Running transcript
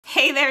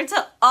Hey there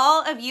to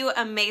all of you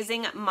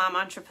amazing mom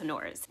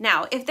entrepreneurs.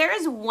 Now, if there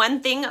is one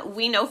thing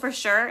we know for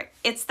sure,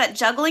 it's that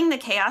juggling the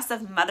chaos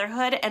of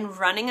motherhood and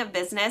running a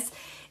business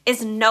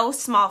is no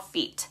small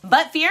feat.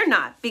 But fear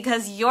not,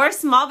 because your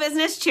small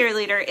business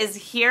cheerleader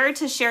is here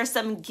to share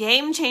some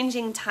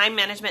game-changing time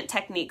management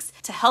techniques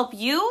to help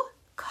you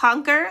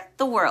conquer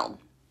the world,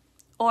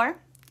 or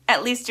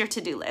at least your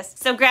to-do list.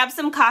 So grab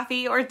some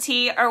coffee or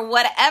tea or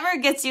whatever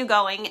gets you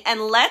going, and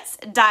let's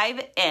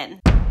dive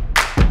in.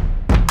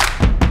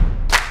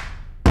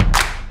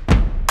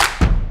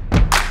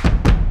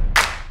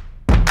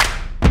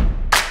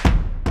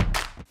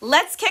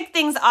 Let's kick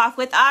things off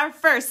with our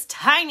first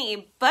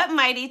tiny but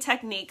mighty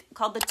technique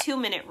called the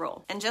 2-minute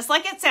rule. And just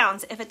like it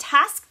sounds, if a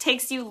task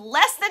takes you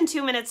less than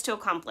 2 minutes to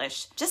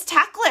accomplish, just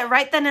tackle it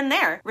right then and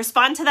there.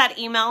 Respond to that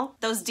email,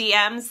 those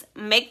DMs,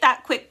 make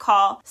that quick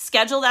call,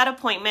 schedule that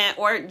appointment,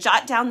 or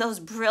jot down those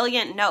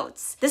brilliant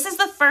notes. This is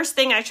the first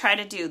thing I try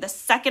to do the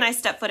second I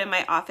step foot in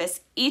my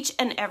office each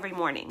and every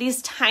morning.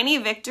 These tiny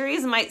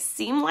victories might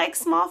seem like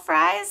small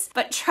fries,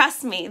 but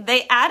trust me,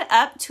 they add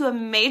up to a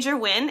major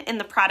win in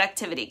the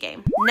productivity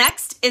game.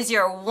 Next is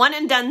your one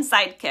and done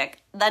sidekick,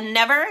 the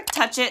never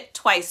touch it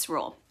twice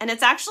rule. And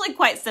it's actually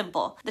quite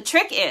simple. The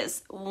trick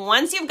is,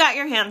 once you've got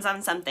your hands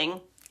on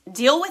something,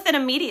 deal with it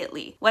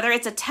immediately. Whether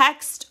it's a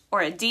text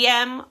or a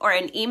DM or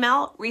an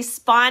email,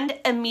 respond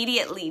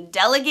immediately,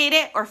 delegate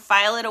it or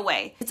file it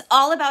away. It's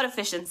all about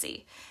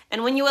efficiency.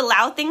 And when you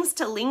allow things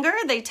to linger,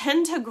 they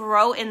tend to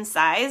grow in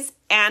size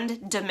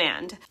and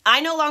demand.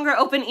 I no longer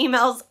open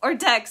emails or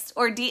texts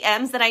or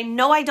DMs that I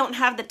know I don't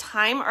have the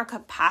time or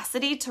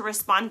capacity to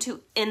respond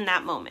to in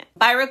that moment.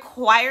 By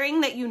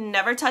requiring that you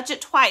never touch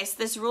it twice,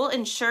 this rule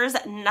ensures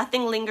that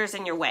nothing lingers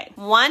in your way.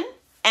 One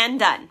and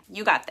done.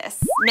 You got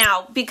this.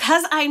 Now,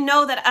 because I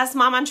know that us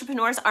mom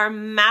entrepreneurs are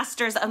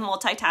masters of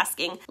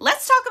multitasking,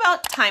 let's talk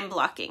about time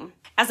blocking.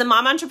 As a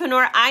mom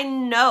entrepreneur, I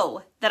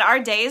know that our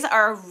days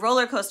are a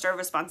roller coaster of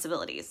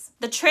responsibilities.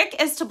 The trick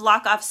is to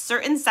block off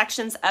certain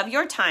sections of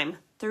your time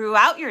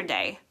throughout your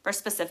day for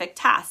specific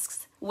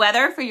tasks.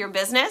 Whether for your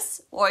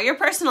business or your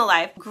personal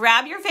life,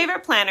 grab your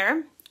favorite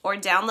planner or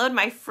download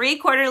my free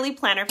quarterly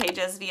planner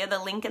pages via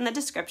the link in the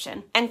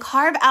description and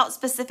carve out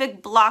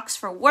specific blocks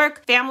for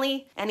work,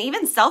 family, and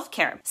even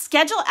self-care.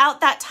 Schedule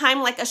out that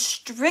time like a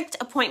strict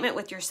appointment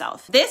with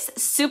yourself. This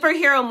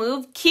superhero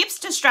move keeps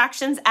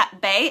distractions at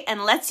bay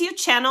and lets you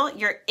channel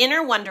your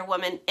inner Wonder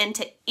Woman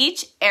into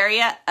each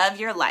area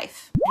of your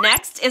life.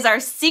 Next is our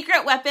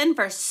secret weapon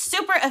for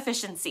super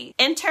efficiency.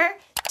 Enter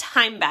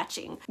time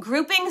batching,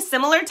 grouping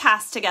similar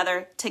tasks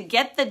together to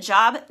get the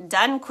job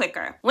done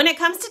quicker. When it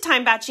comes to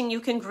time batching, you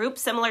can group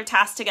similar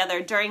tasks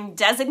together during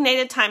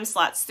designated time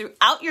slots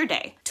throughout your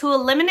day to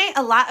eliminate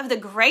a lot of the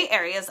gray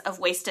areas of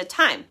wasted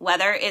time,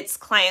 whether it's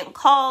client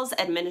calls,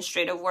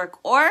 administrative work,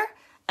 or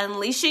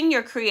unleashing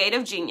your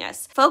creative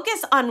genius.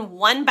 Focus on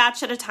one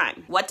batch at a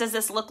time. What does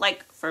this look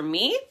like for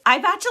me? I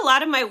batch a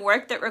lot of my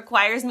work that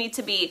requires me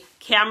to be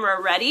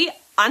camera ready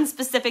on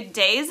specific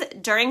days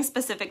during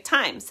specific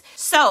times.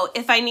 So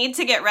if I need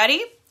to get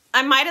ready,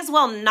 I might as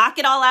well knock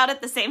it all out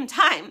at the same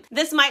time.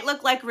 This might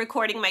look like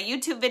recording my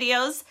YouTube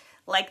videos,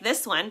 like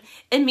this one,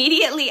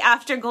 immediately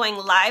after going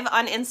live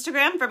on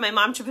Instagram for my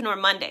Momtrepreneur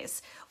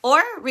Mondays,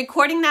 or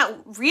recording that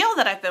reel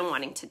that I've been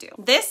wanting to do.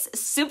 This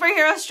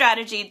superhero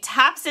strategy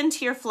taps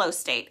into your flow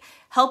state,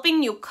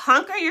 helping you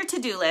conquer your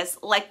to-do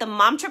list like the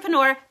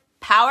Momtrepreneur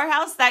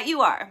powerhouse that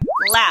you are.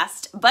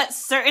 Last, but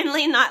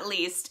certainly not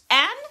least,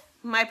 and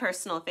my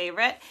personal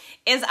favorite,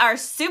 is our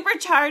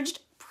supercharged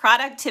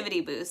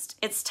productivity boost.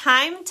 It's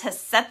time to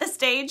set the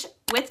stage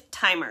with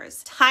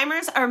timers.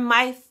 Timers are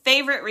my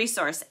favorite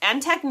resource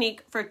and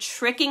technique for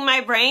tricking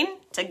my brain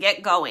to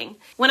get going.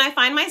 When I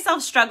find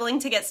myself struggling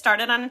to get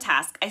started on a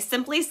task, I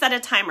simply set a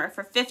timer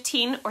for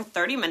 15 or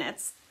 30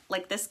 minutes,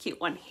 like this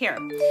cute one here,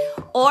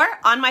 or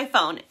on my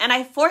phone, and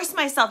I force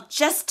myself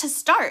just to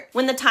start.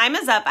 When the time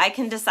is up, I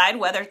can decide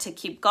whether to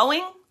keep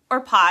going or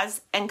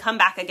pause and come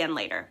back again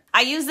later.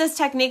 I use this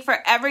technique for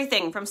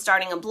everything from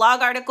starting a blog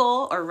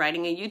article or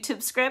writing a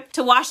YouTube script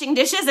to washing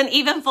dishes and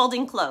even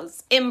folding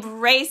clothes.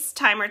 Embrace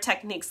timer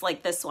techniques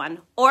like this one,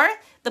 or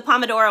the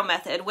Pomodoro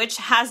method, which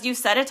has you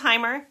set a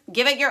timer,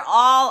 give it your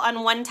all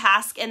on one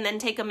task, and then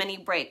take a mini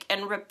break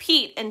and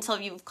repeat until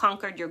you've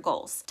conquered your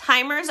goals.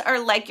 Timers are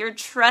like your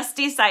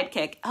trusty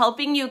sidekick,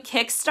 helping you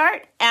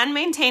kickstart and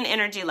maintain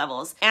energy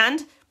levels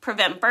and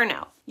prevent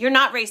burnout. You're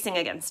not racing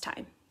against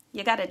time.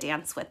 You gotta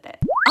dance with it.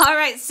 All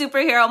right,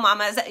 superhero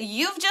mamas,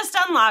 you've just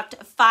unlocked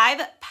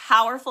 5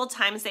 powerful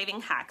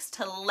time-saving hacks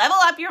to level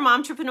up your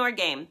momtrepreneur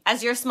game.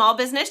 As your small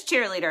business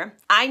cheerleader,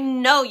 I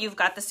know you've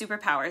got the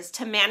superpowers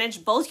to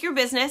manage both your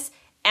business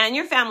and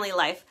your family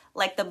life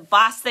like the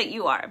boss that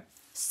you are.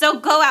 So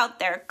go out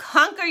there,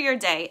 conquer your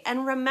day,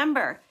 and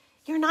remember,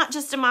 you're not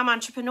just a mom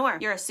entrepreneur,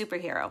 you're a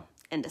superhero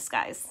in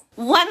disguise.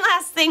 One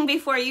last thing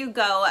before you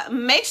go,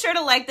 make sure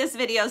to like this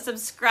video,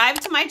 subscribe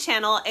to my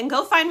channel, and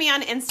go find me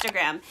on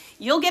Instagram.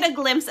 You'll get a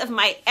glimpse of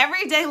my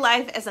everyday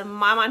life as a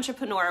mom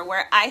entrepreneur,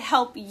 where I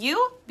help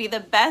you be the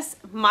best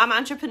mom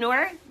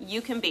entrepreneur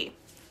you can be.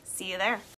 See you there.